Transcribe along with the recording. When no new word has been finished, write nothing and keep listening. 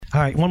All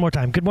right, one more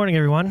time. Good morning,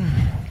 everyone.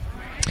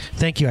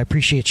 Thank you. I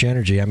appreciate your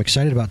energy. I'm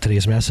excited about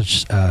today's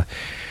message. Not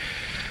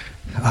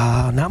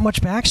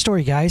much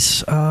backstory,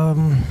 guys.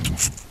 I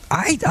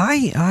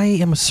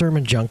am a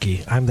sermon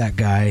junkie. I'm that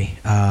guy.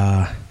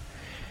 I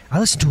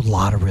listen to a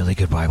lot of really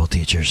good Bible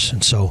teachers,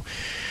 and so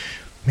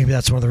maybe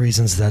that's one of the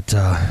reasons that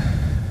I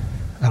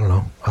don't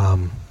know.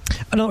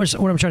 In other words,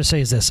 what I'm trying to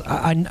say is this: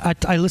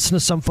 I listen to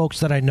some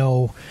folks that I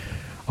know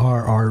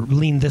are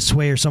lean this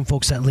way, or some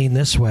folks that lean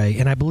this way,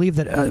 and I believe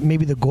that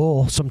maybe the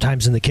goal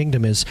sometimes in the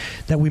kingdom is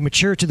that we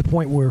mature to the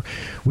point where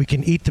we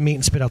can eat the meat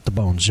and spit out the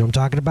bones. You know what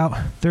I'm talking about?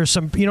 There's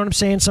some, you know what I'm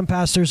saying? Some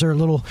pastors are a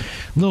little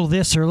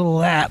this or a little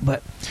that,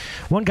 but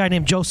one guy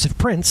named Joseph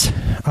Prince,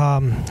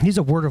 he's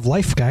a Word of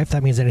Life guy, if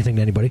that means anything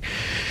to anybody.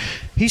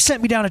 He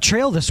sent me down a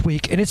trail this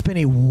week, and it's been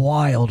a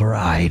wild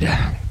ride.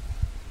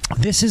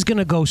 This is going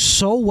to go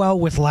so well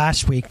with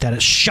last week that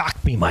it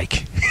shocked me,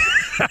 Mike.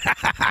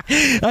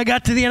 I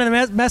got to the end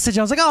of the message.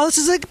 I was like, oh, this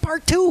is like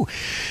part 2.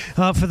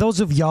 For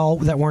those of y'all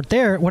that weren't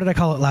there, what did I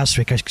call it last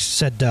week? I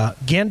said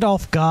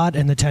Gandalf, God,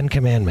 and the 10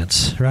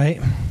 Commandments, right?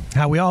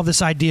 How we all have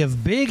this idea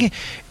of big,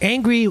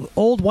 angry,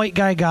 old white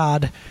guy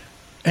God.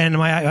 And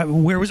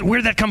where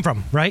did that come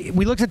from, right?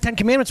 We looked at the 10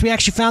 Commandments. We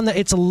actually found that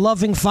it's a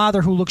loving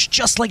father who looks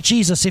just like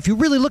Jesus if you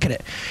really look at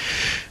it,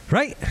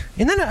 right?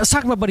 And then I was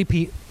talking about Buddy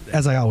Pete,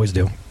 as I always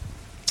do.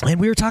 And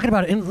we were talking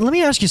about it. And let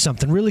me ask you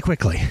something really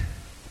quickly,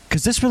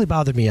 because this really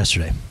bothered me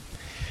yesterday.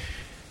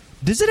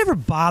 Does it ever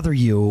bother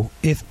you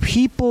if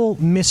people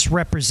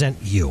misrepresent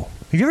you?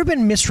 Have you ever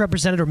been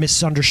misrepresented or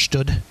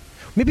misunderstood?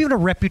 Maybe even a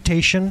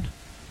reputation?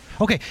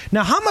 Okay,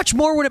 now how much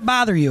more would it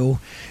bother you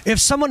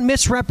if someone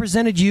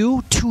misrepresented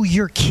you to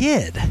your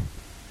kid?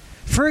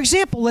 For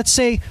example, let's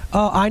say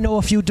I know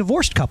a few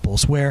divorced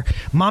couples where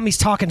mommy's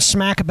talking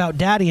smack about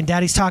daddy and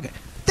daddy's talking...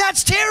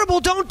 That's terrible.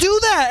 Don't do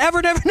that. Ever,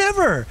 never,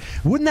 never.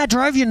 Wouldn't that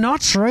drive you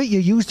nuts, right? You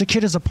use the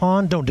kid as a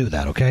pawn. Don't do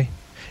that, okay?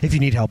 If you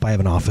need help, I have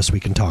an office. We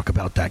can talk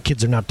about that.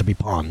 Kids are not to be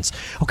pawns,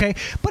 okay?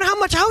 But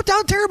how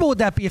terrible would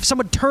that be if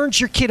someone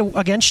turns your kid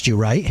against you,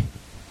 right?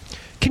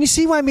 Can you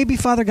see why maybe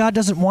Father God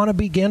doesn't want to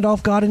be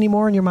Gandalf God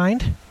anymore in your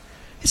mind?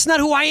 It's not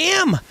who I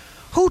am.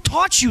 Who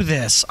taught you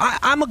this?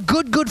 I'm a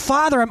good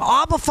father. I'm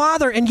Abba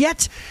Father, and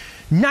yet...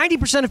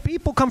 90% of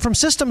people come from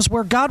systems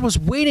where God was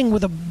waiting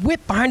with a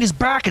whip behind his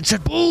back and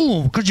said,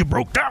 boom, because you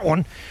broke that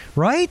one,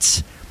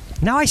 right?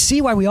 Now I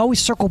see why we always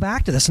circle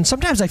back to this. And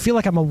sometimes I feel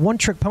like I'm a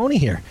one-trick pony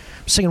here.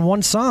 I'm singing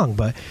one song,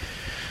 but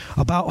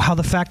about how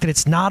the fact that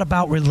it's not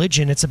about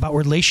religion, it's about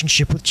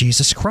relationship with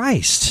Jesus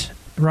Christ,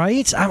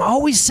 right? I'm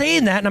always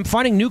saying that, and I'm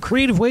finding new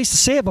creative ways to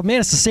say it, but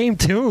man, it's the same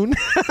tune.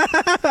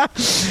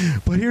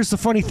 But here's the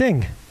funny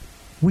thing.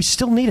 We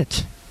still need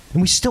it.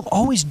 And we still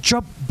always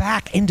jump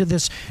back into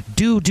this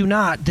do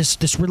not,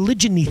 this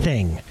religion-y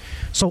thing.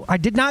 So I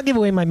did not give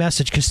away my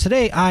message because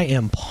today I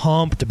am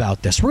pumped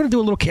about this. We're going to do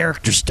a little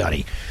character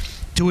study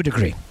to a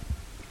degree.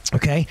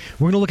 Okay?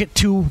 We're going to look at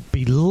 2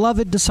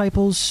 beloved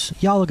disciples.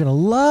 Y'all are going to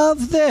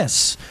love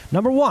this.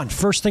 Number 1,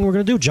 first thing we're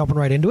going to do, jumping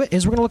right into it,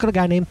 is we're going to look at a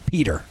guy named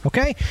Peter.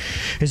 Okay?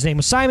 His name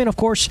was Simon, of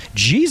course.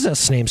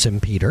 Jesus names him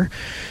Peter.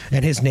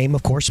 And his name,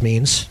 of course,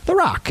 means the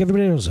rock.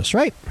 Everybody knows this,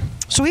 right?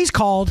 So he's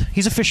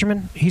a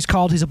fisherman. He's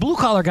a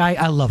blue-collar guy.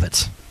 I love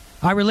it.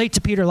 I relate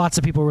to Peter. Lots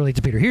of people relate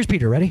to Peter. Here's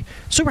Peter. Ready?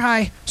 Super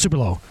high, super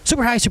low.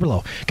 Super high, super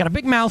low. Got a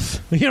big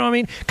mouth. You know what I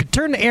mean? Could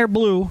turn the air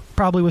blue,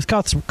 probably with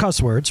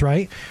cuss words,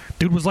 right?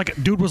 Dude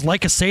was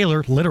like a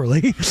sailor,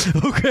 literally.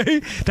 Okay?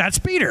 That's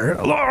Peter.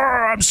 Oh,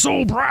 I'm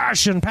so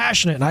brash and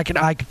passionate, and I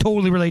could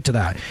totally relate to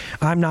that.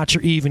 I'm not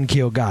your even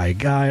keel guy.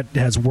 God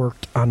has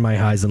worked on my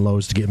highs and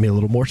lows to get me a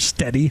little more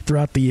steady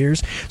throughout the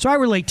years. So I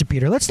relate to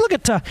Peter. Let's look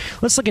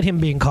at him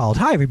being called.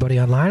 Hi, everybody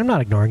online. I'm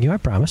not ignoring you. I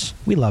promise.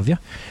 We love you.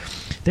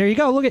 There you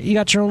go. You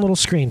got your own little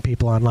screen,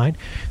 people online.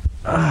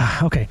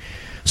 Okay.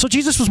 So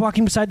Jesus was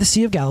walking beside the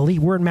Sea of Galilee.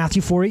 We're in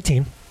Matthew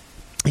 4:18.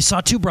 He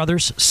saw 2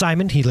 brothers,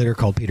 Simon, he later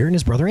called Peter, and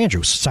his brother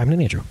Andrew, Simon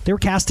and Andrew. They were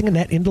casting a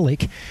net into the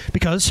lake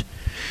because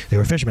they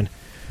were fishermen.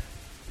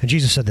 And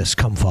Jesus said this,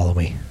 come follow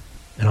me,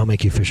 and I'll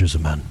make you fishers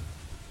of men.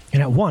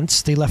 And at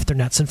once, they left their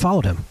nets and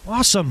followed him.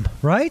 Awesome,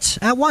 right?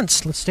 At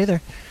once. Let's stay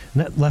there.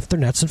 Left their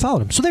nets and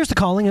followed him. So there's the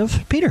calling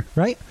of Peter,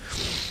 right?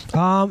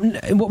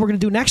 And what we're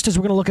going to do next is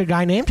we're going to look at a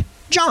guy named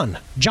John.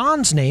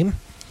 John's name,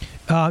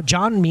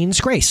 John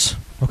means grace.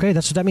 Okay,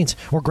 that's what that means,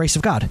 or grace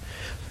of God.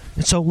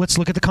 And so let's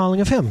look at the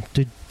calling of him.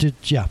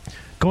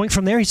 Going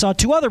from there, he saw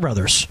 2 other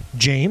brothers,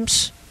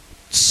 James,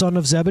 son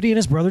of Zebedee, and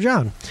his brother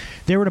John.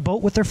 They were in a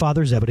boat with their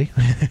father Zebedee,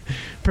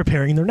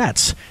 preparing their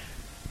nets.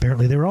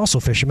 Apparently they were also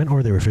fishermen,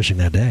 or they were fishing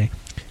that day.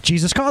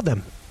 Jesus called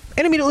them,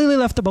 and immediately they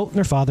left the boat and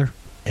their father,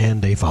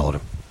 and they followed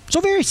him. So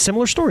very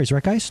similar stories,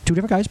 right, guys? 2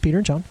 different guys, Peter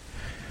and John.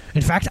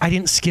 In fact, I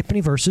didn't skip any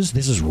verses.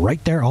 This is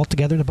right there all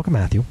together in the book of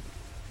Matthew.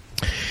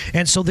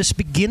 And so this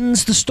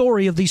begins the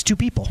story of these 2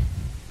 people.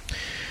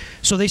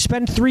 So they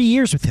spend 3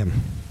 years with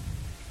him.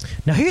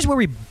 Now here's where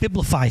we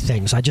biblify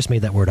things. I just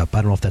made that word up.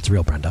 I don't know if that's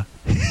real, Brenda.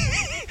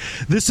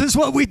 This is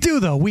what we do,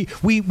 though. We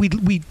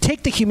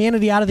take the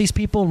humanity out of these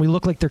people and we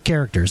look like they're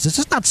characters. This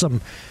is not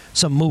some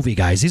movie,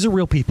 guys. These are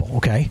real people,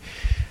 okay?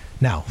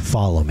 Now,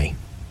 follow me.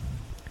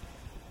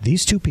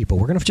 these two people,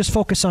 we're going to just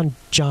focus on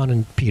John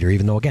and Peter,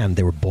 even though, again,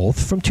 they were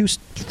both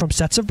from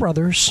sets of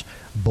brothers,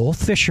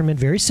 both fishermen,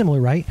 very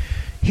similar, right?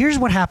 Here's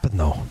what happened,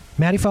 though.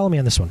 Maddie, follow me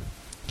on this one.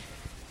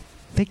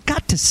 They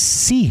got to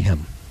see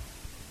him.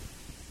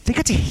 They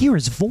got to hear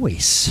his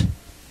voice.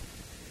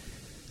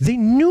 They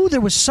knew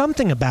there was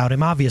something about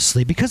him,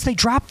 obviously, because they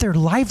dropped their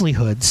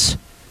livelihoods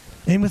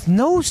and with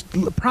no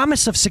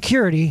promise of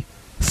security,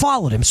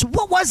 followed him. So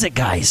what was it,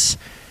 guys?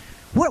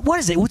 What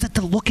is it? Was it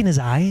the look in his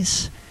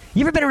eyes?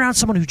 You ever been around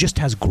someone who just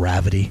has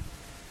gravity?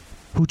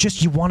 Who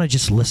just, you want to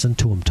just listen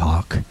to him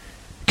talk?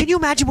 Can you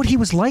imagine what he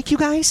was like, you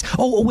guys?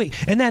 Oh, wait.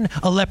 And then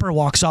a leper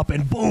walks up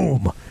and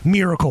boom,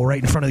 miracle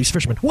right in front of these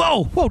fishermen.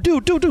 Whoa,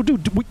 dude.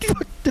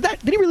 Did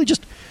he really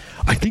just...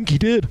 I think he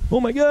did. Oh,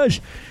 my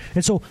gosh.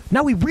 And so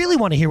now we really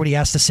want to hear what he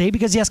has to say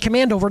because he has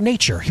command over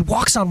nature. He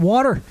walks on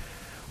water,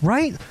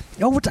 right?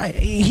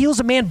 He heals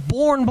a man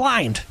born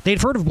blind.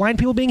 They'd heard of blind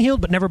people being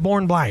healed, but never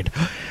born blind.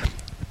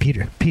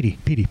 Petey,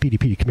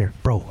 come here.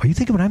 Bro, are you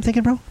thinking what I'm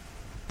thinking, bro?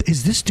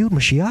 Is this dude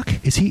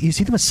Mashiach? Is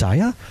he the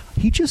Messiah?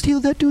 He just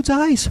healed that dude's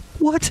eyes.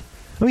 What?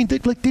 I mean,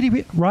 did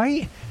he,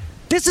 right?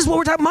 This is what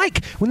we're talking,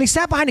 Mike. When they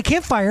sat behind a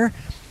campfire,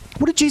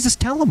 what did Jesus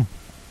tell them?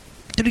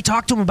 Did he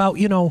talk to them about,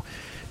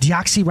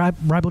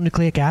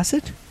 deoxyribonucleic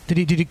acid? Did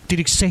he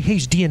say, hey,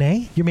 it's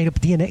DNA? You're made up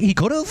of DNA? He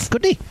could have,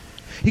 couldn't he?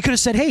 He could have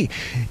said, hey,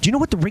 do you know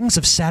what the rings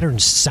of Saturn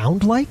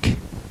sound like? Do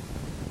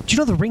you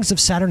know the rings of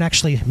Saturn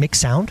actually make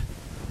sound?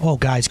 Oh,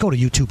 guys, go to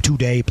YouTube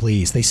today,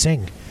 please. They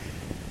sing.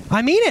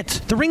 I mean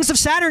it. The rings of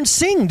Saturn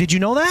sing. Did you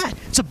know that?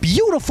 It's a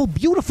beautiful,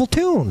 beautiful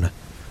tune.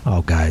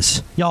 Oh,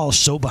 guys, y'all are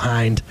so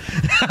behind.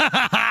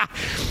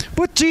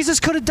 But Jesus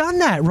could have done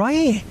that,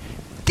 right?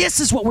 This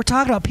is what we're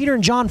talking about. Peter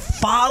and John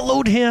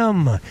followed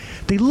him.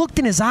 They looked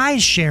in his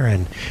eyes,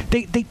 Sharon.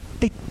 They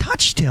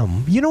touched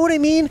him. You know what I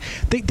mean?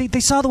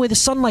 They saw the way the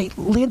sunlight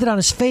landed on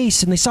his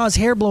face, and they saw his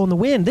hair blow in the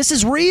wind. This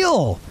is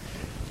real.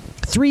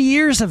 3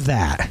 years of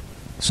that.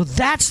 So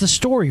that's the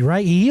story,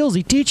 right? He heals,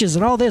 he teaches,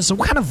 and all this. So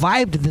what kind of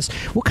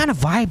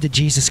vibe did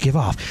Jesus give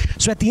off?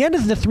 So at the end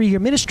of the 3-year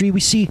ministry, we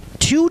see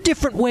 2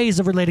 different ways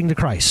of relating to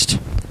Christ.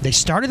 They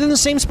started in the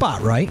same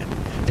spot, right?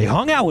 They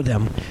hung out with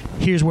him.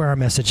 Here's where our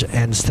message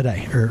ends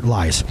today, or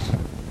lies.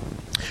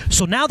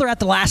 So now they're at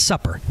the Last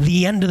Supper,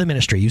 the end of the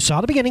ministry. You saw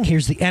the beginning.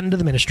 Here's the end of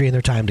the ministry and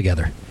their time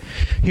together.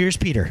 Here's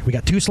Peter. We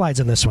got 2 slides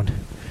on this one.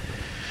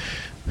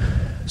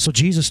 So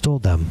Jesus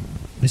told them,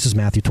 this is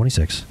Matthew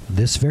 26,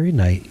 this very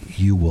night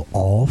you will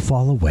all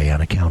fall away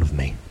on account of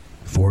me.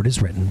 For it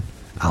is written,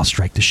 I'll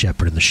strike the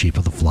shepherd and the sheep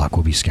of the flock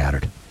will be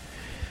scattered.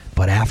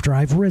 But after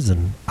I've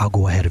risen, I'll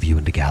go ahead of you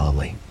into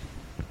Galilee.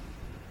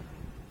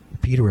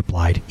 Peter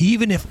replied,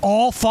 even if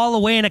all fall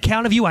away on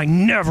account of you, I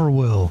never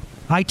will.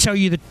 I tell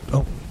you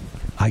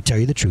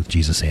the truth,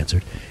 Jesus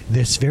answered.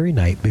 This very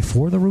night,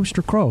 before the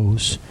rooster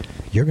crows,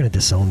 you're going to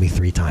disown me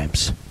 3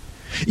 times.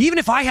 Even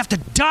if I have to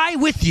die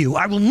with you,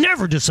 I will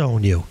never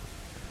disown you.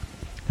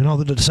 And all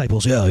the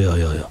disciples, yeah.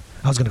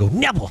 I was going to go,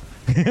 never.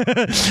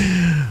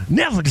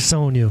 Never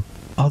disown you.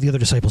 All the other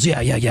disciples,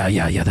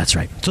 yeah, that's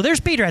right. So there's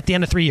Peter at the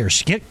end of 3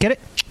 years. Get it?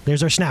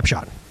 There's our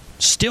snapshot.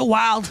 Still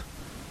wild.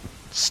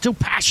 Still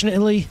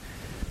passionately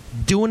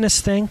doing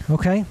this thing,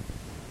 okay?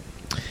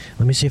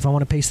 Let me see if I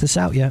want to paste this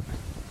out yet.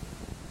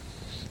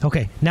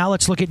 Okay, now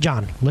let's look at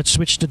John. Let's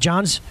switch to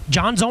John's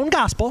own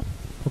gospel,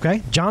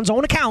 okay? John's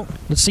own account.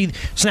 Let's see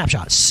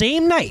snapshot.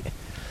 Same night.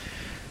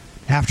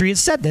 After he had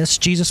said this,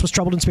 Jesus was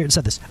troubled in spirit and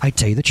said this, I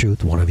tell you the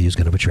truth, one of you is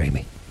going to betray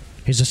me.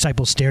 His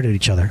disciples stared at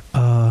each other.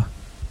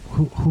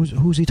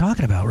 Who's he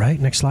talking about, right?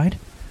 Next slide.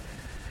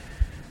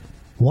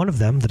 One of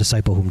them, the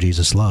disciple whom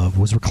Jesus loved,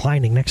 was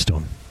reclining next to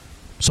him.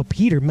 So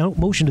Peter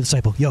motioned to the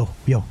disciple, yo.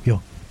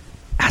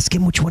 Ask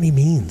him which one he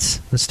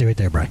means. Let's stay right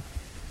there, Brian.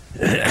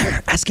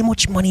 Ask him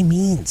which one he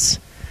means.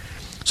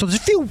 So there's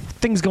a few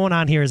things going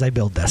on here as I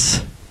build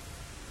this.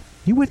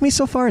 You with me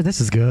so far? This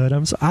is good.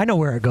 I know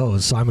where it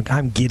goes, so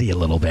I'm giddy a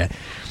little bit.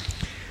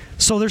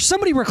 So there's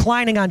somebody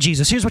reclining on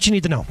Jesus. Here's what you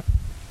need to know.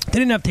 They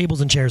didn't have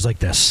tables and chairs like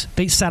this.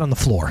 They sat on the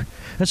floor.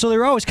 And so they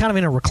were always kind of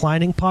in a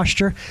reclining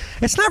posture.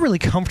 It's not really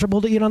comfortable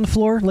to eat on the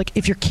floor. Like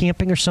if you're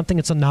camping or something,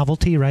 it's a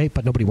novelty, right?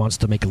 But nobody wants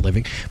to make a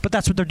living. But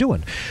that's what they're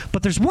doing.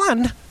 But there's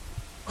one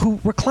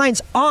who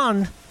reclines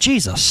on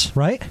Jesus,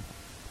 right?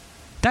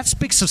 That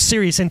speaks of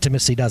serious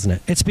intimacy, doesn't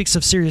it? It speaks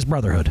of serious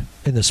brotherhood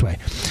in this way.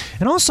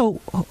 And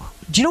also,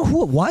 do you know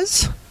who it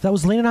was that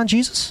was leaning on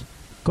Jesus?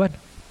 Go ahead.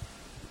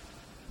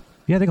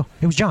 Yeah, there you go.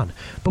 It was John.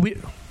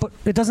 But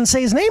it doesn't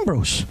say his name,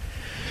 Bruce.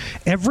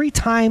 Every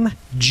time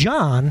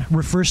John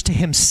refers to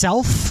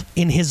himself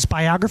in his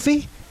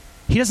biography,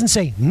 he doesn't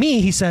say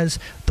me, he says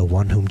the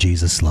one whom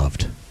Jesus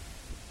loved.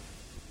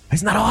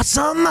 Isn't that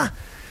awesome?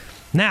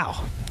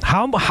 Now,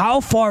 how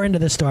far into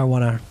this do I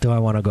want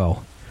to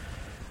go?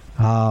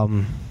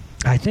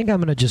 I think I'm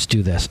going to just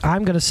do this.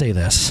 I'm going to say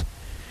this.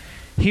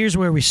 Here's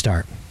where we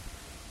start.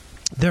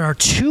 There are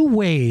 2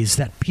 ways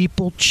that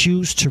people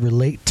choose to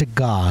relate to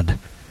God,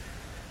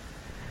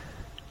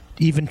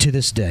 even to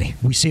this day.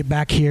 We see it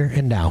back here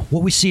and now.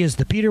 What we see is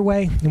the Peter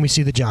way, and we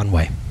see the John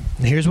way.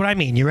 And here's what I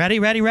mean. You ready?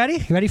 You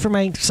ready for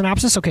my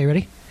synopsis? Okay,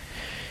 ready?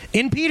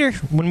 In Peter,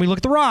 when we look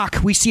at the rock,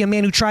 we see a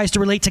man who tries to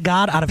relate to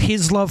God out of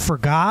his love for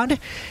God.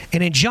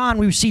 And in John,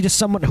 we see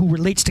someone who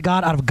relates to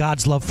God out of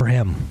God's love for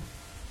him.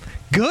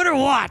 Good or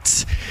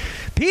what?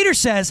 Peter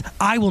says,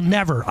 I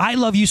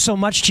love you so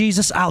much,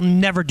 Jesus, I'll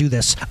never do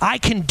this. I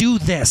can do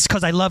this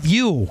because I love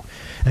you.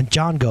 And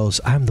John goes,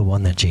 I'm the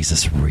one that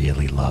Jesus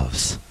really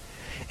loves.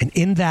 And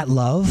in that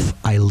love,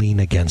 I lean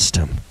against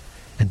him.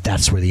 And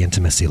that's where the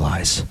intimacy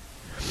lies.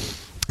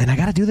 And I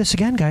got to do this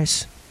again,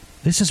 guys.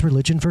 This is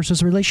religion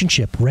versus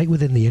relationship right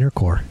within the inner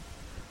core.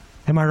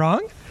 Am I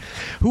wrong?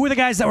 Who were the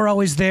guys that were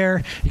always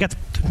there? You got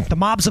the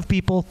mobs of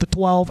people, the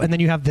 12, and then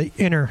you have the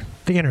inner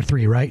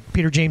three, right?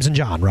 Peter, James, and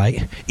John,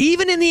 right?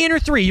 Even in the inner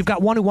three, you've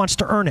got one who wants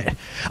to earn it.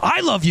 I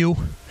love you.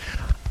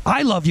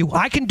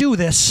 I can do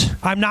this.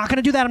 I'm not going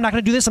to do that. I'm not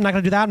going to do this. I'm not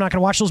going to do that. I'm not going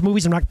to watch those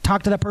movies. I'm not going to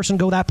talk to that person,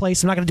 go that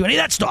place. I'm not going to do any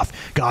of that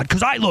stuff, God,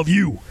 because I love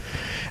you.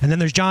 And then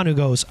there's John who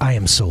goes, I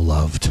am so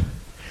loved.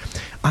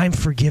 I'm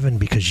forgiven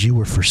because you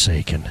were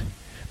forsaken.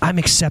 I'm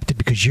accepted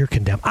because you're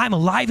condemned. I'm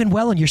alive and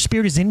well, and your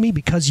spirit is in me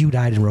because you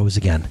died and rose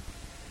again.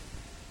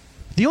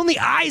 The only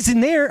eyes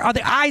in there are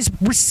the eyes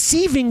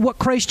receiving what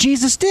Christ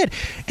Jesus did.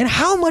 And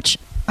how much,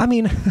 I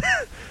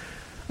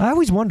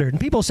always wondered,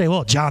 and people say,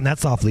 well, John,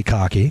 that's awfully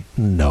cocky.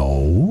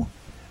 No.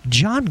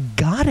 John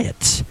got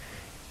it.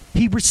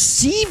 He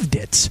received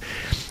it.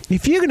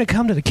 If you're going to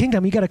come to the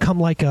kingdom, you got to come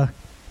like a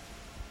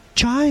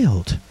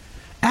child.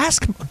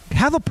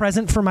 Have a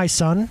present for my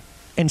son,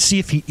 and see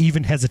if he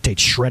even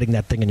hesitates shredding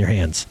that thing in your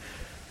hands.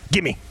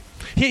 Gimme.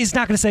 He's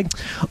not going to say,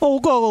 oh,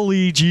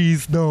 golly,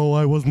 geez, no,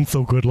 I wasn't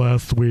so good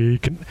last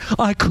week. And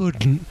I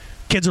couldn't.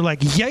 Kids are like,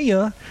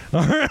 yeah.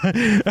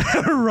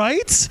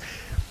 Right?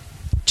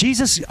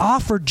 Jesus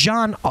offered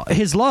John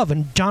his love,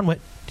 and John went,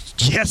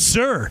 yes,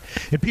 sir.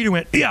 And Peter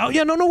went, yeah,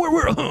 no,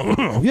 we're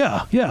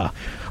yeah,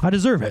 I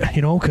deserve it,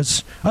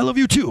 because I love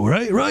you too,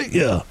 right?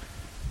 Yeah.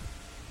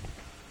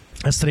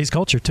 That's today's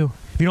culture, too.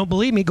 If you don't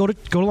believe me, go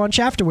to lunch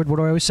afterward. What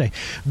do I always say?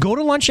 Go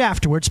to lunch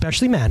afterward,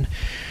 especially men.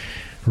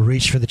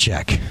 Reach for the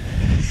check.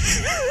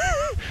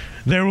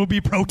 There will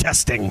be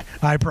protesting,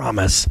 I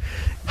promise.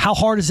 How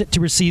hard is it to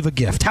receive a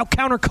gift? How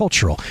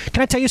countercultural?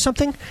 Can I tell you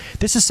something?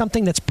 This is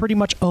something that's pretty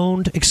much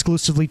owned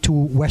exclusively to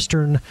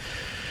Western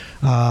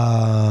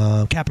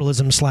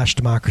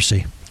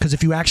capitalism/democracy. Because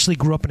if you actually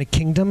grew up in a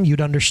kingdom,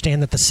 you'd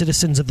understand that the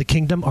citizens of the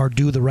kingdom are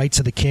due the rights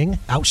of the king.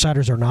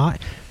 Outsiders are not.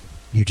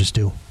 You just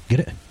do. Get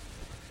it?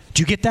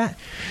 Do you get that?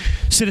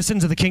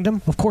 Citizens of the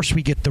kingdom, of course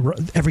we get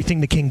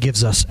everything the king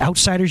gives us.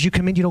 Outsiders, you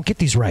come in, you don't get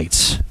these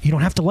rights. You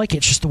don't have to like it.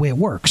 It's just the way it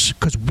works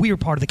because we're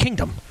part of the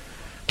kingdom.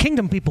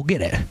 Kingdom people get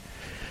it.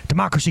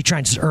 Democracy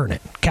tries to earn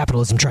it.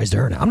 Capitalism tries to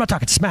earn it. I'm not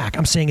talking smack.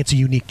 I'm saying it's a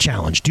unique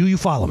challenge. Do you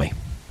follow me?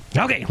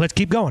 Okay, let's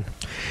keep going.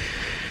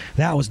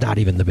 That was not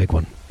even the big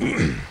one.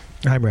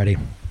 I'm ready.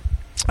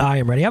 I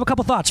am ready. I have a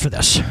couple thoughts for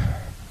this.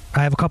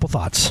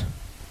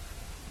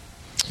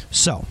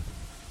 So...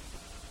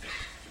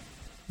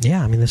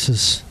 yeah, this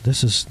is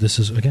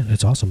again,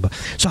 it's awesome. But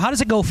so how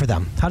does it go for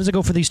them? How does it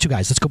go for these two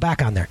guys? Let's go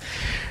back on there.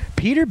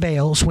 Peter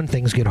bails when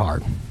things get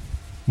hard.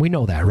 We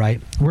know that,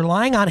 right?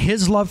 Relying on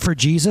his love for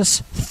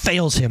Jesus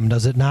fails him,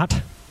 does it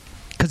not?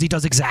 Because he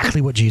does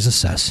exactly what Jesus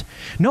says.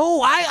 No,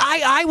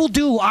 I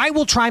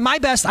will try my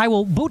best. I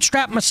will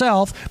bootstrap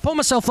myself, pull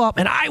myself up,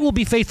 and I will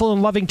be faithful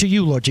and loving to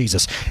you, Lord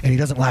Jesus. And he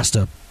doesn't last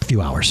a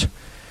few hours.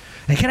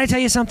 And can I tell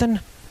you something?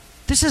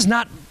 This is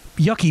not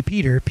yucky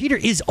Peter. Peter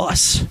is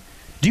us.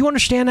 Do you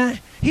understand that?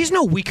 He's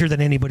no weaker than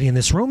anybody in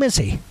this room, is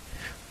he?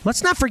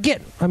 Let's not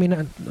forget.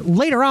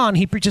 Later on,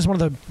 he preaches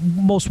one of the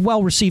most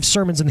well-received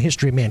sermons in the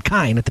history of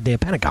mankind at the day of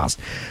Pentecost.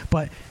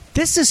 But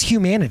this is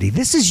humanity.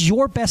 This is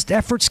your best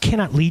efforts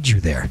cannot lead you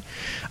there.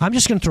 I'm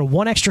just going to throw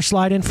one extra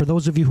slide in for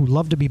those of you who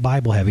love to be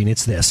Bible heavy, and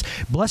it's this.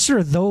 Blessed are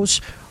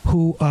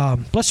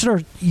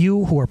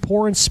you who are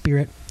poor in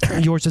spirit.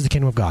 Yours is the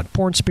kingdom of God.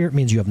 Poor in spirit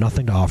means you have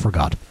nothing to offer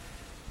God.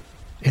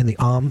 And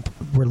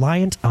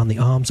reliant on the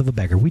alms of a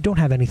beggar. We don't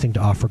have anything to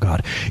offer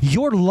God.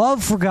 Your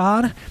love for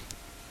God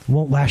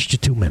won't last you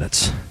 2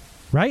 minutes,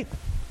 right?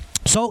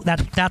 So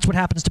that's what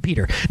happens to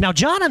Peter. Now,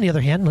 John, on the other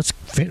hand, let's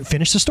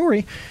finish the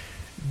story.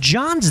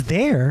 John's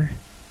there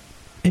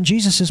in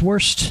Jesus'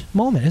 worst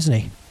moment, isn't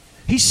he?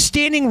 He's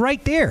standing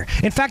right there.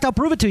 In fact, I'll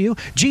prove it to you.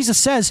 Jesus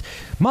says,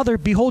 mother,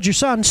 behold your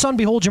son. Son,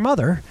 behold your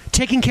mother.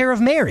 Taking care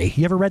of Mary.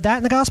 You ever read that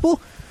in the gospel?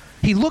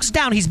 He looks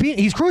down.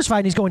 He's crucified,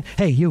 and he's going,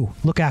 hey, you,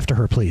 look after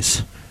her,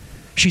 please.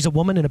 She's a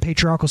woman in a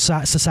patriarchal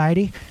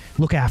society.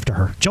 Look after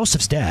her.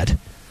 Joseph's dead,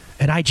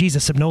 and I,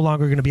 Jesus, am no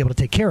longer going to be able to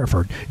take care of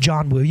her.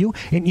 John, will you?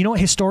 And you know what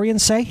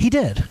historians say? He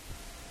did.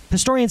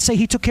 Historians say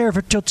he took care of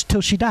her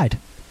till she died.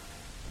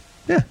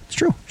 Yeah, it's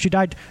true. She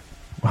died,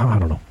 well, I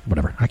don't know,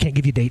 whatever. I can't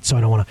give you dates, so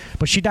I don't want to.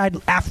 But she died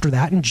after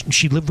that, and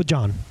she lived with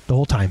John the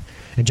whole time.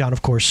 And John,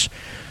 of course,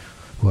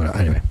 well,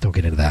 anyway, don't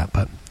get into that,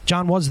 but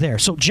John was there.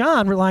 So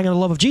John, relying on the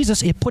love of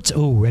Jesus, it puts,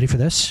 ready for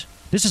this?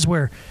 This is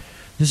where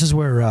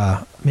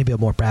maybe a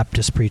more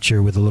Baptist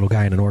preacher with a little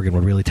guy in an organ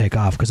would really take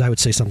off, because I would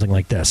say something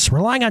like this.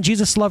 Relying on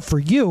Jesus' love for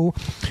you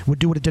would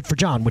do what it did for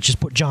John, which is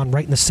put John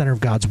right in the center of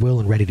God's will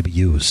and ready to be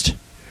used.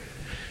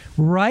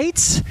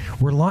 Right?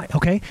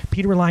 Okay,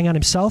 Peter relying on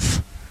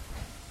himself.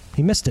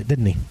 He missed it,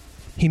 didn't he?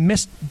 He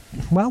missed,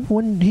 well,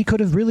 when he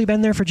could have really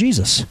been there for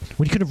Jesus.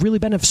 When he could have really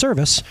been of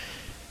service,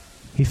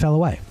 he fell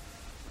away.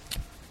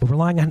 But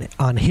relying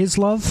on his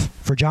love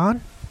for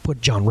John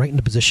put John right in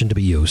the position to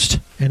be used.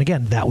 And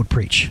again, that would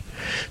preach.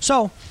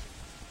 So,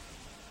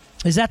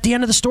 is that the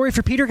end of the story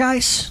for Peter,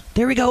 guys?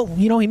 There we go.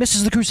 You know, he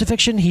misses the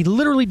crucifixion. He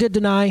literally did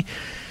deny.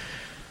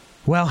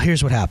 Well,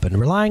 here's what happened.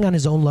 Relying on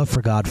his own love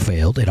for God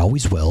failed. It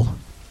always will.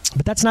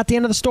 But that's not the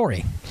end of the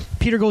story.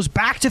 Peter goes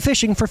back to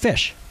fishing for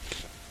fish.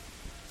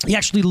 He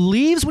actually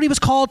leaves what he was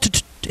called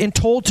to and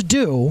told to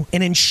do,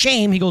 and in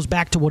shame, he goes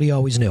back to what he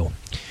always knew.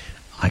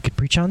 I could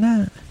preach on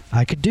that.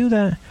 I could do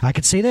that. I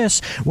could say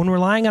this. When we are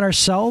relying on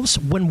ourselves,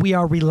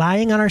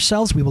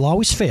 we will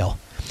always fail.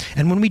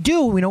 And when we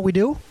do, we know what we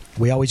do?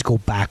 We always go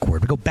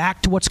backward. We go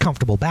back to what's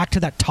comfortable, back to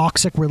that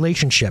toxic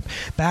relationship,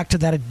 back to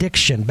that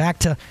addiction, back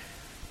to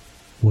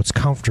what's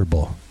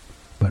comfortable,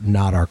 but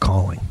not our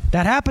calling.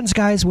 That happens,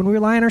 guys, when we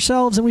rely on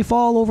ourselves and we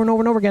fall over and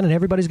over and over again, and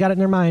everybody's got it in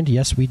their mind.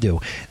 Yes, we do.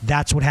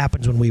 That's what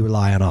happens when we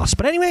rely on us.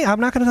 But anyway, I'm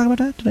not going to talk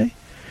about that today.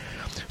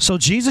 So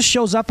Jesus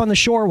shows up on the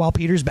shore while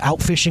Peter's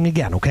out fishing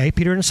again, okay?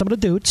 Peter and some of the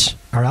dudes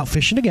are out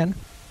fishing again.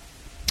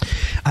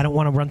 I don't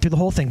want to run through the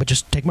whole thing, but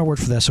just take my word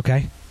for this,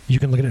 okay? You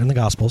can look at it in the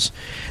Gospels.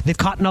 They've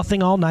caught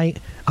nothing all night.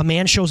 A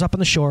man shows up on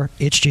the shore.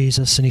 It's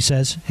Jesus. And he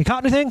says, "Hey,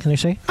 caught anything?" And they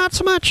say, "Not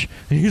so much."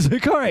 And he's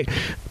like, "All right,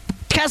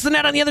 cast the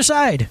net on the other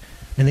side."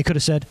 And they could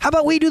have said, "How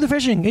about we do the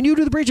fishing and you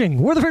do the preaching?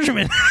 We're the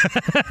fishermen."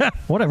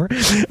 Whatever.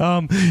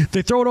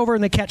 They throw it over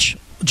and they catch,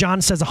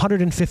 John says,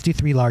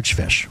 153 large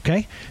fish.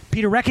 Okay?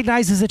 Peter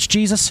recognizes it's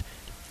Jesus,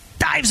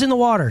 dives in the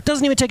water.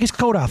 Doesn't even take his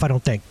coat off, I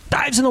don't think.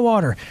 Dives in the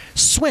water.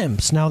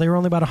 Swims. Now, they were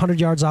only about 100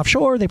 yards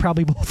offshore. They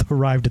probably both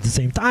arrived at the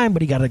same time,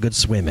 but he got a good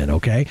swim in,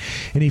 okay?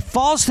 And he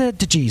falls to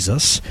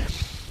Jesus.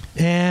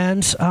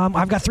 And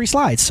I've got 3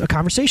 slides. A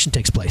conversation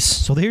takes place.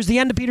 So here's the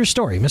end of Peter's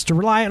story. Mr.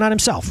 Reliant on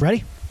himself.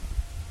 Ready?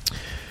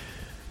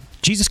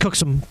 Jesus cooks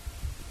some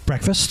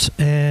breakfast,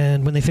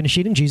 and when they finish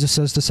eating, Jesus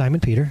says to Simon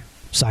Peter,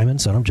 "Simon,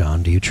 son of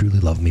John, do you truly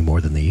love me more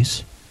than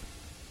these?"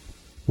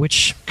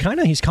 Which, kind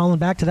of, he's calling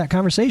back to that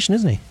conversation,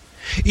 isn't he?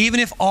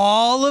 Even if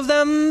all of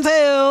them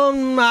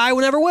fail, I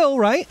never will,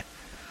 right?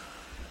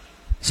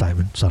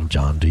 "Simon, son of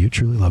John, do you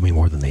truly love me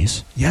more than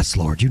these?" "Yes,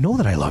 Lord, you know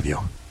that I love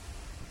you."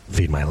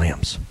 "Feed my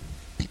lambs."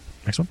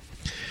 Next one.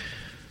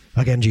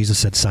 Again, Jesus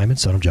said, "Simon,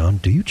 son of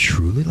John, do you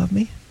truly love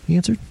me?" He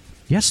answered,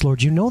 "Yes,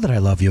 Lord, you know that I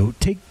love you.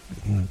 Take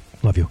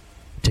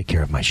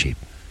care of my sheep."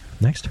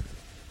 Next.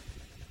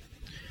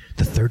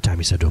 The 3rd time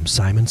he said to him,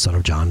 "Simon, son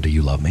of John, do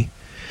you love me?"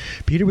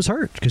 Peter was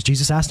hurt because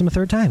Jesus asked him a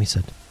 3rd time. He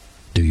said,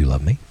 "Do you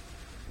love me?"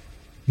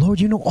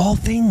 "Lord, you know all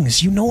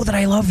things. You know that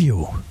I love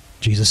you."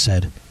 Jesus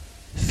said,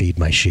 "Feed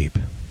my sheep."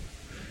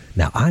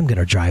 Now, I'm going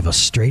to drive us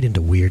straight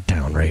into Weird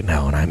Town right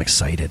now, and I'm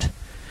excited.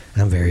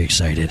 I'm very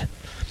excited.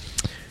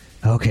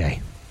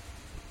 Okay.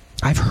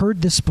 I've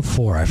heard this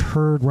before. I've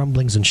heard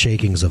rumblings and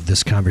shakings of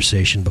this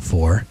conversation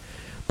before,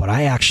 but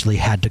I actually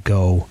had to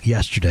go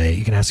yesterday,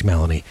 you can ask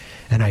Melanie,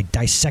 and I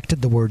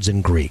dissected the words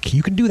in Greek.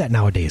 You can do that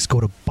nowadays. Go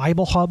to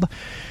Bible Hub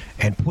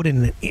and put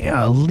in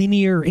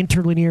linear,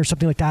 interlinear,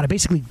 something like that. I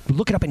basically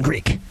look it up in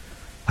Greek.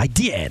 I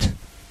did.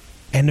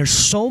 And there's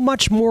so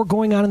much more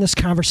going on in this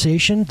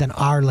conversation than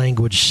our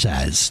language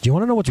says. Do you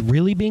want to know what's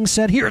really being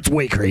said here? It's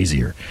way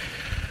crazier.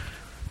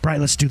 Right,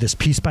 let's do this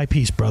piece by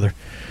piece, brother.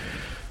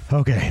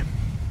 Okay.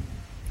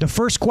 The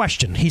first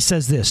question, he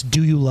says this,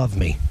 "Do you love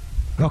me?"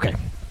 Okay.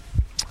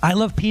 I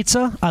love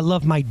pizza. I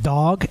love my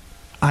dog.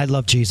 I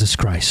love Jesus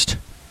Christ.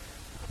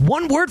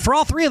 One word for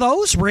all 3 of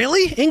those?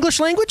 Really?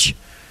 English language?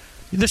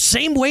 The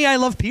same way I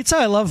love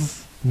pizza,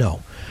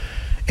 No.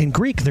 In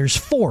Greek, there's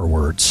 4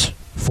 words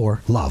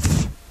for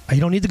love. You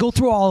don't need to go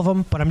through all of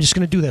them, but I'm just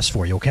going to do this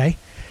for you, okay?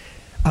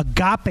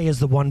 Agape is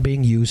the one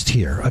being used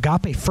here.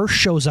 Agape first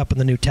shows up in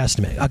the New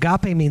Testament.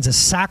 Agape means a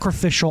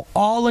sacrificial,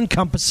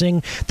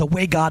 all-encompassing, the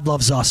way God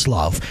loves us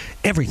love.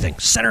 Everything.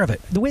 Center of it.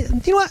 You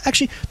know what?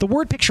 Actually, the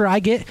word picture I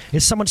get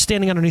is someone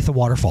standing underneath a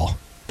waterfall.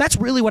 That's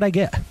really what I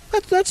get.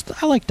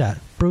 I like that.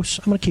 Bruce,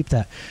 I'm going to keep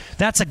that.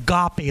 That's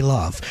agape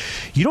love.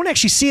 You don't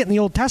actually see it in the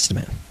Old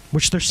Testament,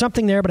 which there's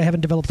something there, but I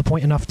haven't developed the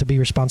point enough to be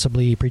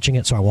responsibly preaching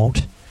it, so I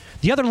won't.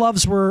 The other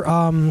loves were,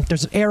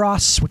 there's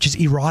eros, which is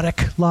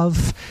erotic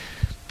love.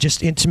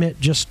 Just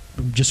intimate, just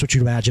what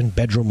you'd imagine,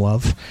 bedroom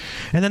love.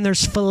 And then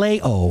there's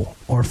phileo,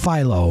 or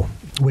philo,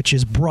 which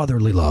is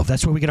brotherly love.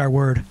 That's where we get our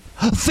word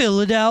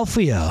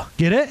Philadelphia.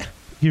 Get it?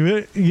 You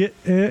with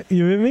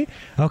me?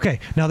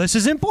 Okay, now this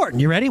is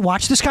important. You ready?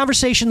 Watch this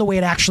conversation the way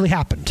it actually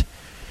happened.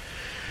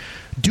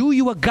 "Do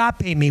you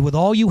agape me with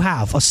all you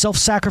have, a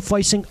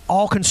self-sacrificing,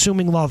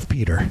 all-consuming love,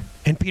 Peter?"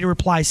 And Peter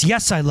replies,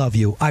 "Yes, I love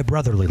you. I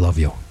brotherly love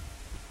you."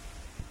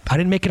 I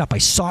didn't make it up. I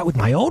saw it with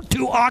my own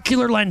 2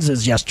 ocular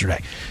lenses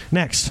yesterday.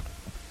 Next.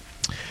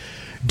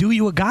 "Do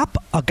you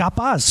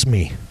agapas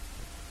me?"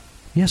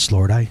 "Yes,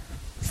 Lord, I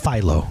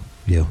philo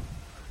you."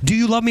 "Do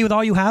you love me with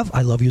all you have?"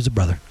 "I love you as a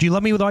brother." "Do you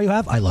love me with all you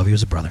have?" "I love you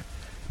as a brother."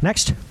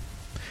 Next.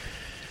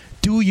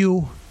 "Do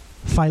you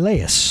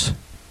phileus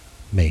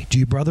me?" "Do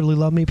you brotherly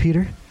love me,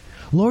 Peter?"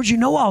 Lord, you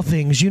know all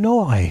things. You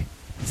know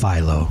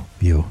Philo,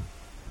 you.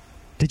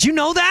 Did you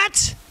know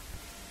that?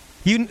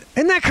 Isn't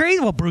that crazy?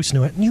 Well, Bruce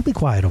knew it. You be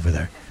quiet over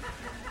there.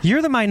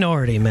 You're the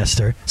minority,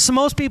 mister. So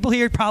most people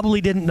here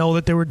probably didn't know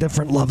that there were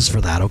different loves for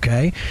that,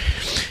 okay?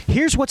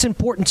 Here's what's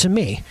important to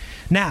me.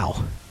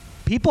 Now,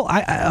 people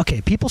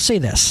say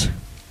this.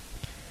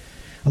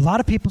 A lot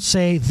of people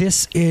say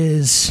this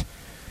is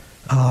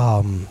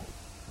the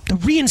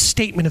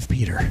reinstatement of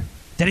Peter,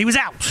 that he was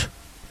out.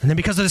 And then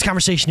because of this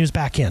conversation, he was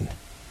back in.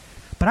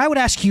 But I would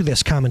ask you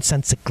this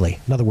commonsensically.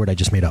 Another word I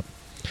just made up.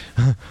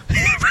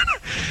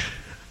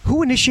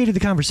 Who initiated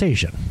the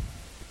conversation?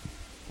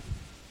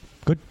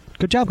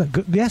 Good job.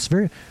 Good, yes,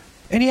 very.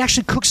 And he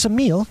actually cooks a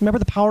meal. Remember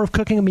the power of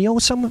cooking a meal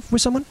with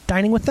someone,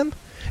 dining with them?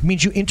 It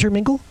means you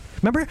intermingle.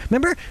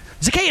 Remember?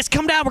 Zacchaeus,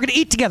 come down. We're going to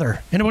eat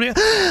together. And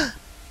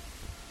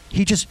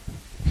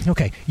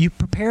you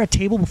prepare a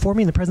table before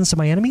me in the presence of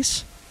my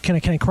enemies? Can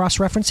I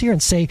cross-reference here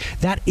and say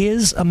that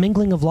is a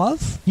mingling of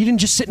love? You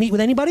didn't just sit and eat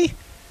with anybody?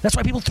 That's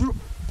why people threw...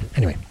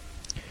 Anyway.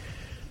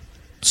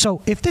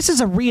 So if this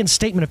is a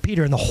reinstatement of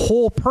Peter and the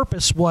whole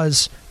purpose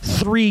was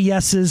 3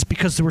 yeses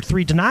because there were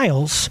 3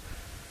 denials,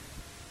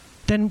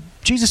 then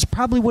Jesus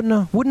probably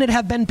wouldn't it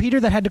have been Peter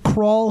that had to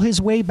crawl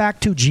his way back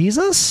to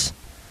Jesus?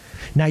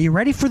 Now, you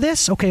ready for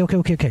this? Okay.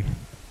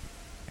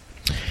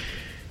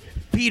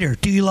 Peter,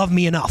 do you love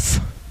me enough?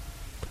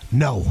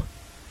 No.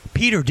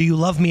 Peter, do you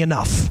love me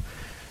enough?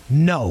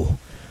 No.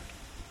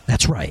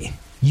 That's right.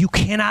 You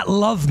cannot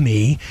love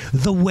me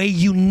the way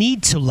you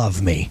need to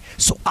love me.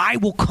 So I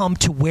will come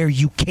to where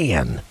you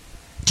can.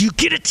 Do you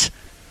get it?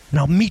 And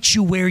I'll meet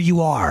you where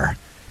you are.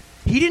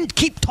 He didn't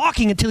keep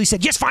talking until he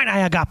said, yes, fine, I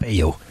agape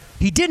you.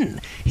 He didn't.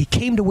 He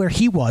came to where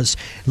he was,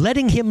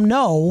 letting him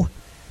know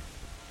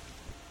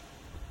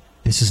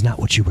this is not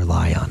what you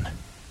rely on.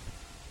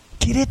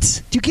 Get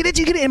it? Do you get it?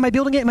 Am I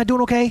building it? Am I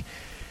doing okay?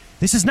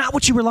 This is not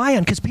what you rely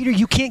on because, Peter,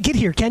 you can't get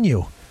here, can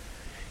you?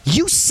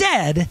 You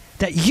said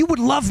that you would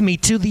love me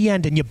to the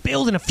end, and you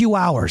bailed in a few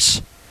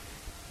hours.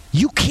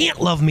 You can't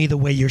love me the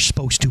way you're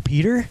supposed to,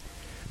 Peter.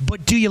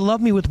 But do you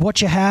love me with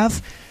what you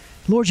have?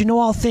 Lord, you know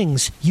all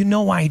things. You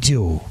know I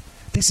do.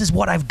 This is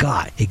what I've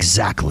got.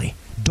 Exactly.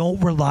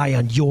 Don't rely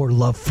on your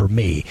love for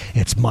me.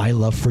 It's my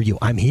love for you.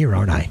 I'm here,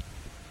 aren't I?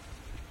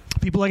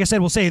 People, like I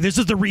said, will say, this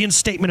is the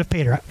reinstatement of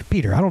Peter.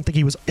 Peter, I don't think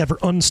he was ever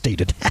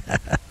unstated.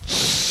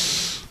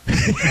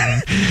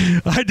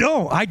 I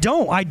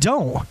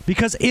don't.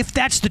 Because if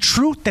that's the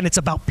truth, then it's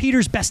about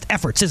Peter's best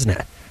efforts, isn't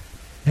it?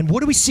 And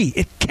what do we see?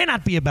 It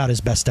cannot be about his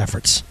best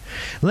efforts.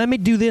 Let me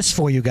do this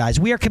for you guys.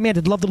 We are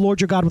commanded to love the Lord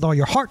your God with all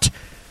your heart,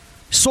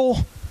 soul,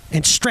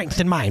 and strength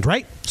and mind,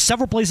 right?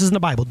 Several places in the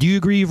Bible. Do you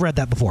agree you've read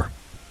that before?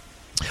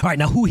 All right,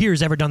 now who here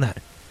has ever done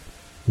that?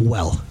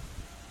 Well.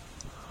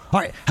 All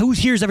right, who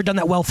here has ever done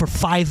that well for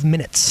 5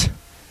 minutes?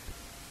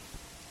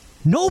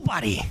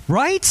 Nobody,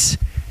 right?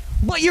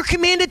 But you're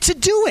commanded to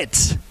do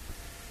it.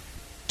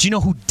 Do you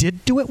know who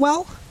did do it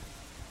well?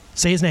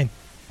 Say his name.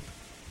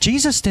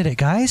 Jesus did it,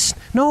 guys.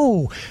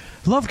 No.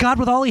 Love God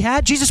with all he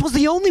had. Jesus was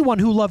the only one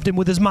who loved him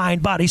with his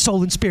mind, body,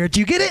 soul, and spirit. Do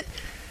you get it?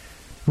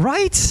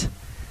 Right?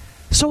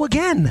 So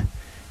again,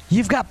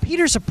 you've got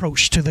Peter's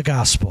approach to the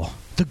gospel,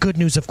 the good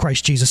news of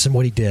Christ Jesus and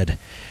what he did.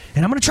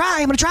 And I'm going to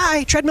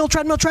try.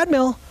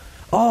 Treadmill.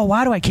 Oh,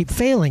 why do I keep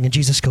failing? And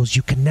Jesus goes,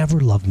 you can never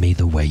love me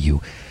the way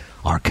you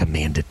are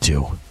commanded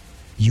to.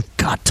 You've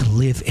got to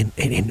live in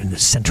the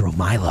center of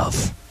my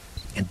love.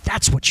 And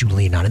that's what you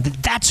lean on. And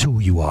that's who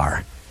you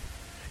are.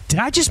 Did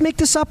I just make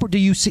this up, or are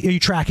you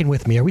tracking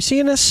with me? Are we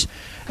seeing this?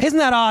 Isn't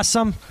that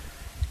awesome?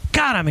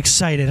 God, I'm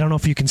excited. I don't know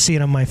if you can see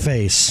it on my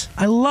face.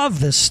 I love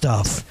this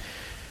stuff.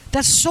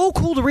 That's so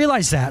cool to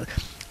realize that.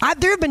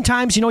 There have been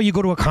times, you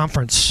go to a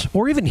conference,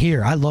 or even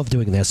here. I love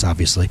doing this,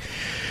 obviously.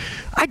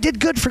 I did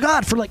good for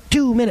God for like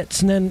 2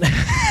 minutes, and then,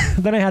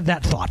 then I had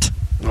that thought.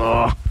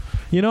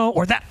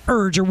 Or that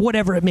urge, or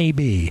whatever it may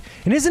be.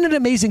 And isn't it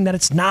amazing that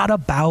it's not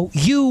about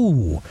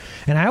you?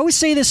 And I always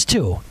say this,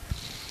 too.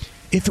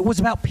 If it was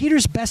about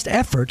Peter's best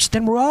efforts,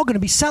 then we're all going to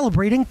be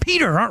celebrating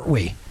Peter, aren't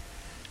we?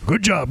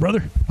 Good job,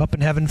 brother. Up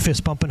in heaven,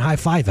 fist bumping,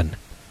 high-fiving.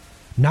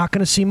 Not going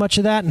to see much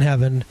of that in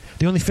heaven.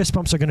 The only fist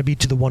bumps are going to be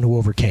to the one who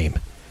overcame,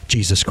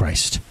 Jesus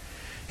Christ.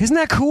 Isn't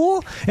that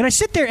cool? And I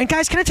sit there, and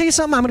guys, can I tell you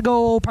something? I'm going to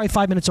go probably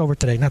 5 minutes over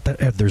today. Not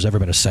that if there's ever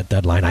been a set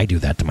deadline. I do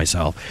that to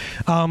myself.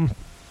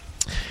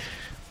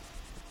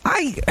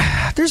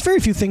 There's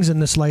very few things in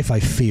this life I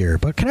fear,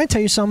 but can I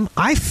tell you something?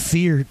 I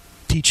fear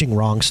teaching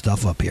wrong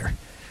stuff up here.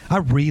 I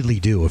really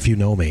do, if you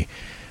know me.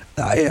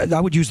 I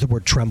would use the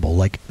word tremble.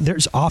 Like,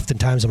 there's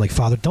oftentimes I'm like,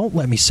 Father, don't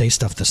let me say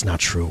stuff that's not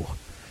true.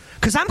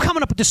 Because I'm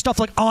coming up with this stuff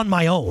like on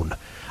my own.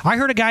 I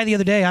heard a guy the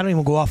other day, I don't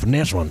even go off on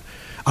this one.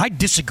 I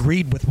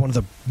disagreed with one of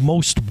the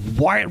most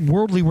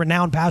worldly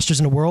renowned pastors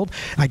in the world.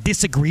 I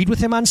disagreed with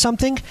him on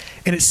something,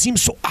 and it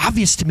seems so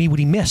obvious to me what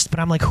he missed. But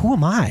I'm like, who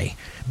am I?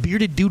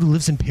 Bearded dude who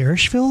lives in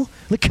Parishville?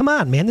 Like, come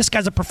on, man. This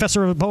guy's a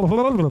professor of blah, blah,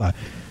 blah, blah, blah.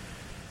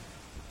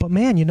 But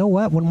man, you know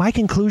what? When my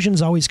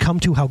conclusions always come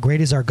to how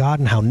great is our God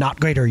and how not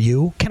great are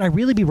you, can I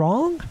really be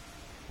wrong?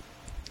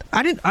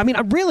 I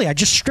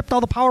just stripped all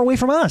the power away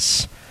from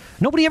us.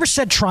 Nobody ever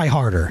said try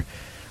harder.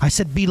 I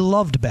said be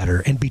loved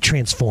better and be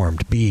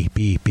transformed.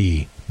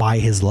 Be by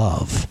his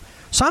love.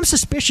 So I'm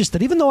suspicious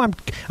that even though I'm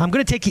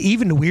going to take you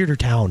even to weirder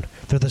town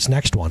for this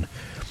next one,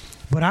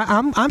 but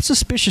I'm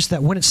suspicious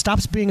that when it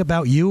stops being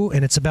about you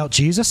and it's about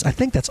Jesus, I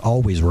think that's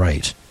always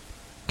right.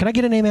 Can I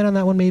get an amen on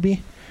that one,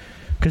 maybe?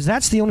 Because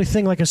that's the only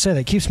thing, like I said,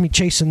 that keeps me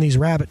chasing these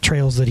rabbit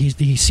trails that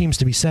he seems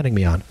to be setting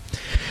me on.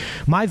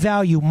 My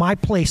value, my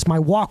place, my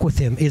walk with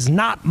him is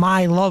not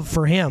my love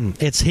for him.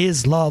 It's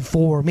his love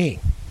for me.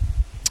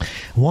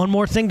 One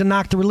more thing to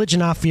knock the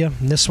religion off you,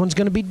 and this one's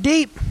going to be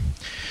deep.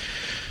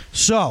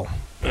 So,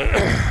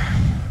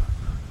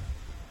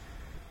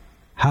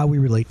 how we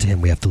relate to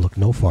him, we have to look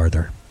no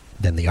farther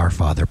than the Our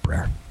Father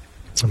prayer.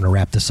 I'm going to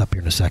wrap this up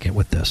here in a second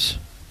with this.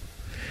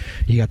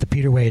 You got the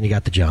Peter way and you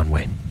got the John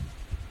way.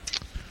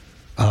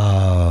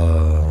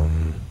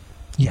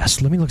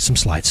 Yes, let me look at some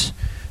slides.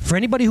 For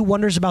anybody who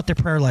wonders about their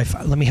prayer life,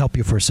 let me help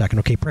you for a second.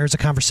 Okay, prayer is a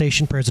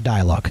conversation, prayer is a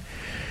dialogue.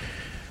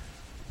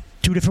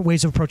 Two different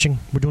ways of approaching.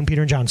 We're doing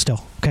Peter and John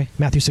still. Okay,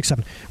 Matthew 6,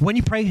 7. When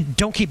you pray,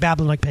 don't keep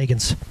babbling like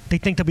pagans. They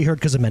think they'll be heard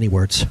because of many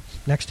words.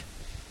 Next.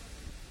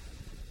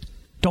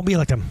 Don't be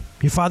like them.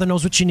 Your Father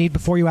knows what you need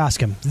before you ask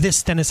him.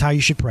 This, then, is how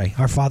you should pray.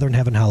 Our Father in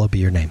heaven, hallowed be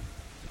your name.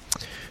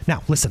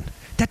 Now, listen.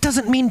 That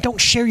doesn't mean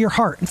don't share your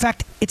heart. In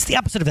fact, it's the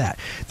opposite of that.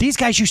 These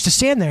guys used to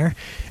stand there,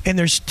 and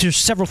there's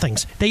several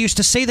things. They used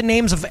to say the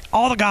names of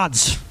all the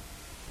gods,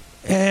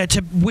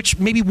 to which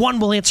maybe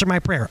one will answer my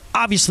prayer.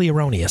 Obviously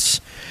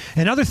erroneous.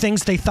 And other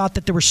things, they thought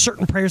that there were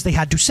certain prayers they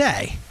had to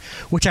say,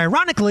 which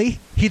ironically,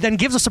 he then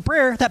gives us a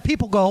prayer that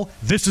people go,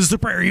 this is the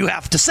prayer you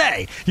have to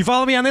say. You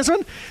follow me on this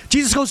one?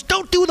 Jesus goes,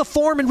 don't do the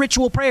form and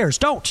ritual prayers.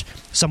 Don't.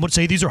 Some would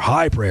say these are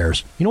high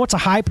prayers. You know what's a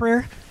high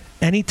prayer?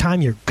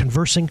 Anytime you're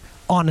conversing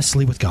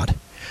honestly with God.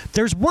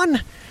 There's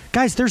one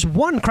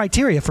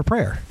criteria for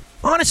prayer.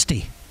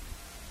 Honesty.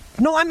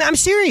 No, I'm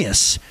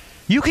serious.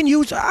 You can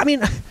use,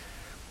 open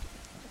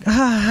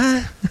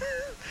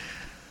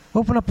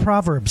up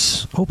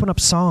Proverbs. Open up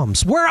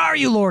Psalms. Where are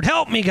you, Lord?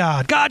 Help me,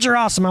 God. God, you're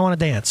awesome. I want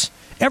to dance.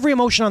 Every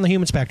emotion on the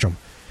human spectrum.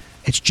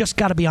 It's just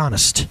got to be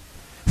honest.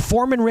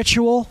 Form and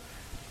ritual,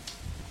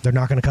 they're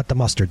not going to cut the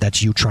mustard.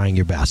 That's you trying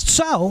your best.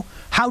 So,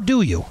 how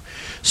do you?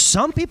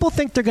 Some people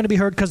think they're going to be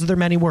heard because of their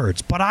many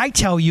words. But I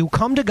tell you,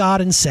 come to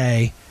God and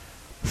say,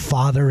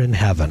 Father in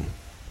heaven.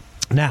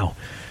 Now,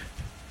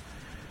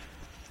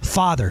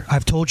 Father,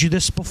 I've told you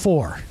this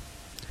before.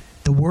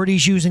 The word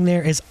he's using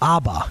there is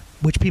Abba,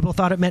 which people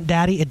thought it meant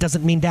daddy. It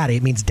doesn't mean daddy.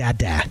 It means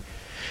dad.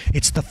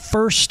 It's the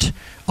first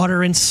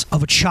utterance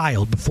of a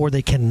child before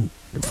they can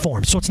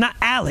form. So it's not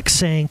Alex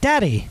saying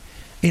daddy.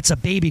 It's a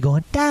baby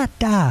going da,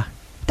 da,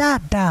 da,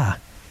 da.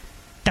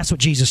 That's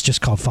what Jesus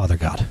just called Father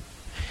God.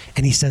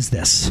 And he says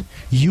this.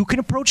 You can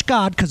approach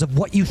God because of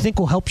what you think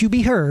will help you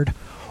be heard,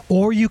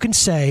 or you can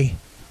say,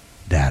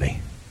 Daddy.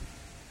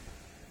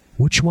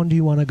 Which one do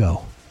you want to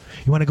go?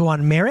 You want to go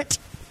on merit,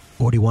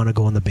 or do you want to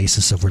go on the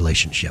basis of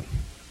relationship?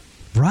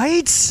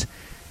 Right?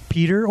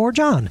 Peter or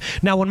John.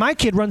 Now, when my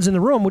kid runs in the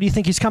room, what do you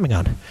think he's coming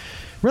on?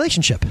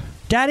 Relationship.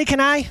 Daddy,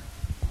 can I?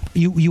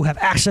 You have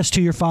access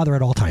to your father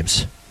at all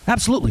times.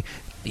 Absolutely.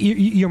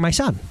 You're my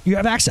son. You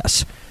have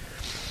access.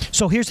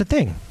 So here's the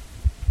thing.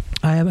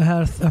 I have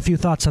had a few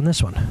thoughts on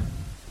this one.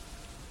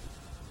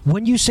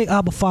 When you say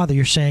Abba Father,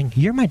 you're saying,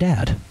 you're my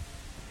dad.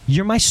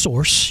 You're my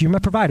source. You're my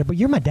provider, but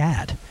you're my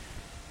dad.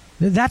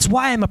 That's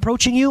why I'm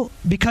approaching you,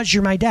 because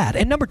you're my dad.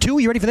 And number two,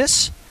 you ready for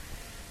this?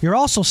 You're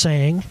also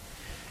saying,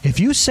 if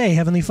you say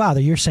Heavenly Father,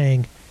 you're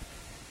saying,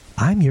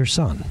 I'm your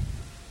son.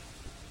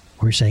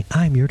 Or you're saying,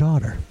 I'm your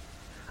daughter.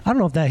 I don't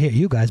know if that hit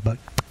you guys, but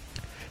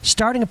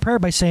starting a prayer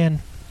by saying,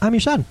 I'm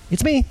your son.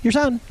 It's me, your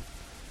son.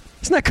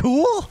 Isn't that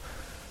cool?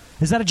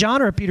 Is that a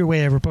John or a Peter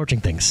way of approaching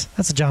things?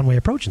 That's a John way of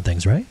approaching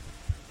things, right?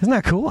 Isn't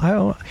that cool?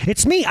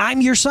 It's me. I'm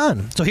your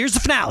son. So here's the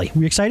finale. Are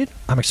you excited?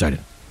 I'm excited.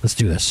 Let's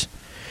do this.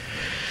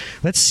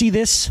 Let's see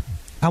this.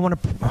 The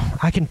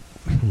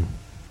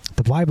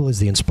Bible is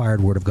the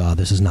inspired word of God.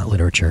 This is not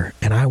literature.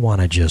 And I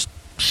want to just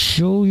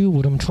show you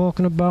what I'm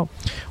talking about.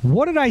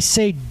 What did I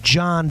say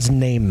John's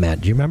name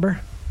meant? Do you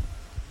remember?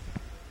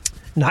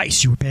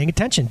 Nice. You were paying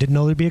attention. Didn't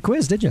know there'd be a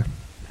quiz, did you?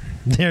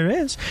 There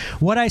is.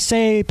 What I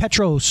say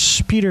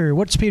Petros, Peter.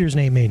 What's Peter's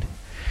name mean?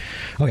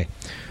 Okay.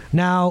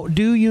 Now,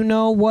 do you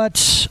know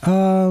what...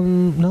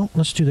 no,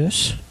 let's do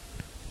this.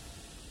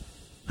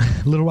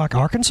 Little Rock,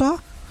 Arkansas?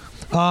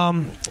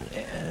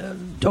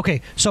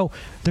 Okay, so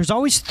there's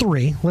always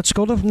three. Let's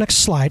go to the next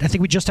slide. I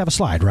think we just have a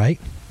slide,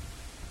 right?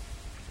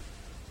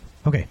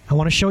 Okay, I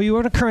want to show you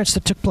an occurrence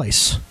that took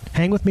place.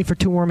 Hang with me for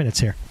 2 more minutes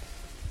here.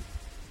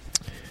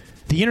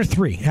 The inner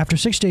three. After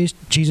 6 days,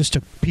 Jesus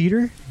took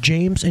Peter,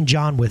 James, and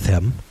John with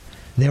him.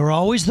 They were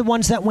always the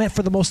ones that went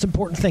for the most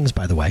important things,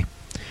 by the way.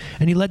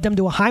 And he led them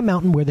to a high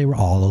mountain where they were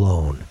all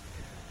alone.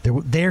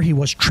 There he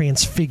was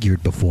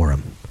transfigured before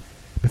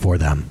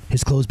them.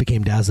 His clothes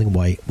became dazzling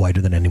white,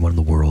 whiter than anyone in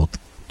the world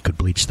could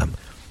bleach them.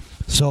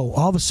 So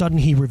all of a sudden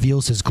he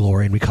reveals his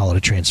glory, and we call it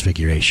a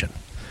transfiguration.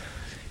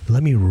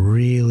 Let me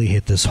really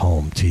hit this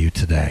home to you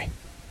today.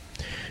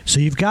 So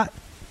you've got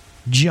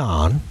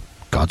John,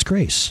 God's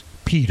grace.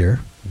 Peter,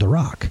 the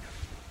rock.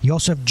 You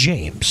also have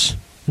James.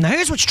 Now,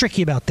 here's what's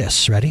tricky about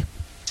this. Ready?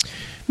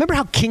 Remember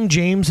how King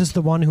James is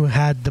the one who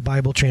had the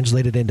Bible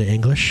translated into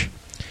English?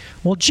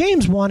 Well,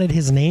 James wanted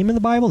his name in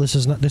the Bible. This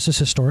is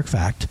historic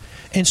fact.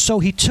 And so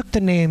he took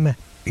the name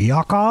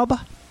Jacob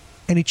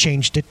and he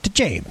changed it to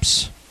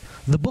James.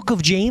 The book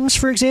of James,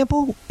 for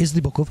example, is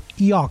the book of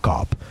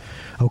Jacob.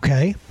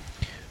 Okay?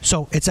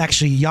 So it's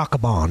actually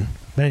Jacobon.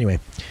 But anyway,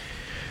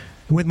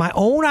 with my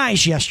own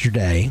eyes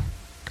yesterday,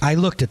 I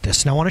looked at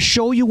this. Now, I want to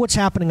show you what's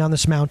happening on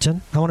this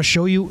mountain. I want to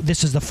show you,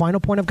 this is the final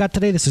point I've got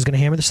today. This is going to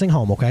hammer this thing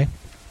home, okay?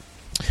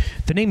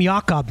 The name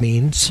Jacob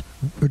means,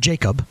 or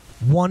Jacob,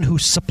 one who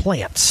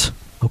supplants,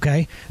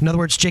 okay? In other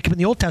words, Jacob in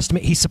the Old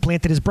Testament, he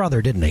supplanted his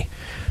brother, didn't he?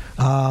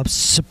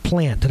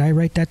 Supplant. Did I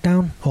write that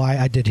down? Oh,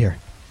 I did here.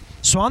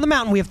 So on the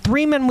mountain, we have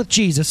 3 men with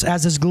Jesus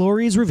as his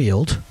glory is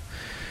revealed.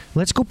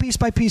 Let's go piece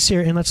by piece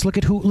here, and let's look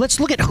at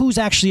who's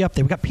actually up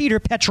there. We got Peter,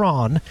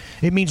 Petron.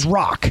 It means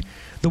rock.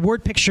 The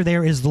word picture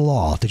there is the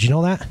law. Did you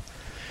know that?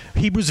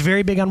 Hebrew's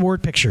very big on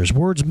word pictures.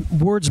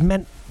 Words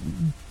meant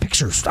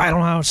pictures. I don't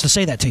know how else to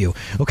say that to you.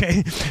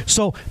 Okay?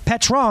 So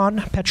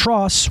Petron,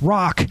 Petros,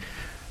 rock.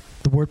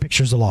 The word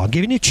picture is the law. I'm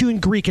giving it to you in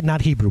Greek and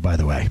not Hebrew, by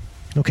the way.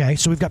 Okay?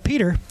 So we've got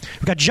Peter.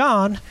 We've got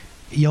John.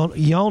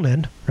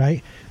 Yonan,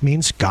 right?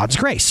 Means God's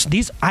grace.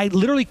 These I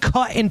literally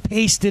cut and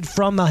pasted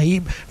from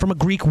a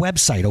Greek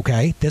website,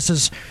 okay?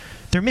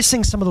 They're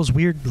missing some of those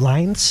weird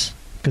lines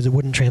because it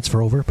wouldn't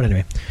transfer over. But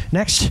anyway,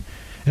 next.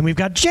 And we've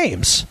got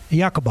James,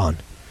 Jacobon,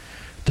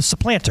 the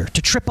supplanter,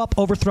 to trip up,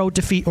 overthrow,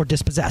 defeat, or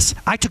dispossess.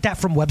 I took that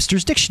from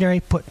Webster's dictionary,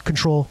 put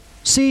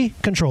Control-C,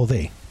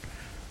 Control-V.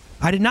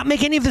 I did not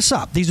make any of this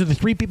up. These are the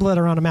 3 people that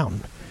are on a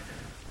mountain.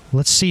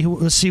 Let's see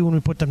when we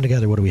put them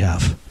together, what do we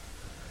have?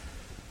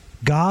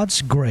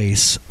 God's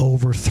grace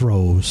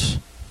overthrows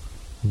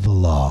the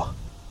law.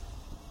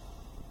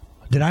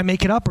 Did I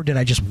make it up or did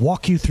I just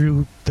walk you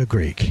through the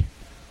Greek?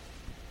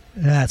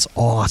 That's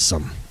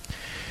awesome.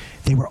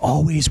 They were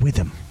always with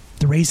him.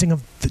 The raising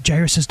of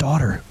Jairus'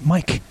 daughter.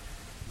 Mike,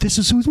 this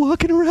is who's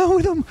walking around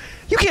with him.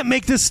 You can't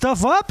make this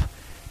stuff up.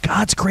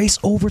 God's grace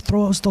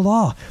overthrows the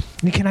law.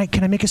 And can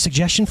I make a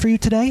suggestion for you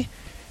today?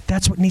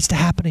 That's what needs to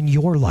happen in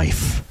your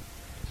life.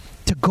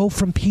 To go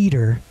from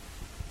Peter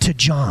to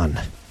John.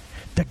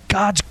 That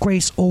God's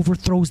grace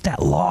overthrows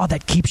that law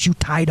that keeps you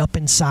tied up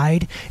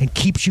inside and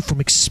keeps you from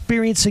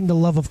experiencing the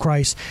love of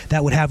Christ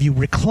that would have you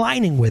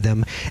reclining with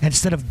him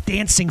instead of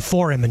dancing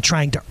for him and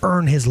trying to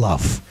earn his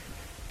love.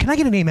 Can I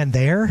get an amen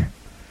there?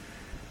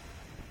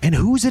 And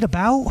who's it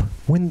about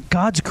when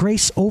God's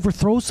grace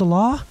overthrows the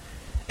law?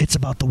 It's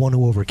about the one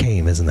who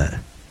overcame, isn't it?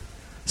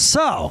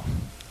 So,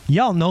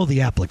 y'all know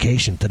the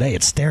application today.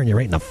 It's staring you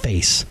right in the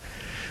face.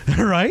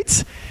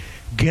 Right?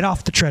 Get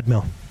off the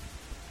treadmill.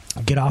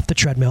 Get off the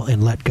treadmill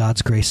and let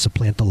God's grace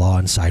supplant the law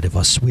inside of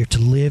us. We are to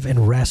live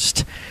and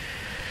rest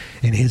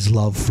in his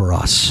love for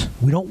us.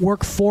 We don't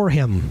work for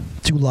him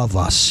to love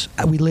us.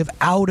 We live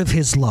out of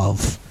his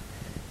love.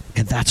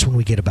 And that's when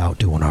we get about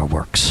doing our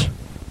works.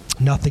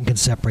 Nothing can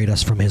separate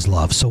us from his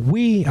love. So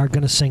we are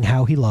going to sing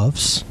How He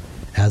Loves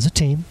as a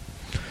team.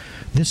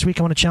 This week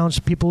I want to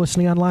challenge people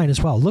listening online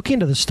as well. Look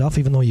into this stuff,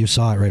 even though you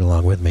saw it right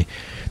along with me.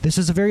 This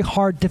is a very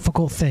hard,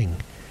 difficult thing.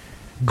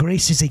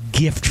 Grace is a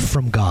gift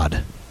from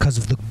God because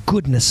of the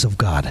goodness of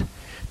God.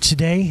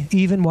 Today,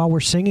 even while we're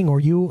singing or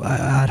you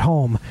at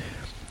home,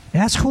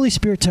 ask Holy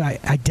Spirit to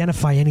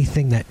identify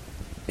anything that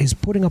is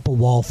putting up a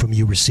wall from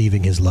you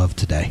receiving his love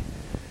today.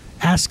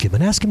 Ask him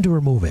and ask him to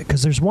remove it,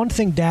 because there's one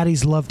thing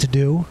daddies love to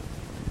do,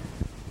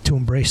 to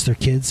embrace their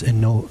kids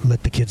and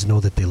let the kids know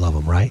that they love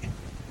them, right?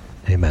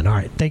 Amen. All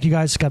right. Thank you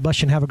guys. God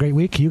bless you and have a great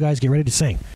week. You guys get ready to sing.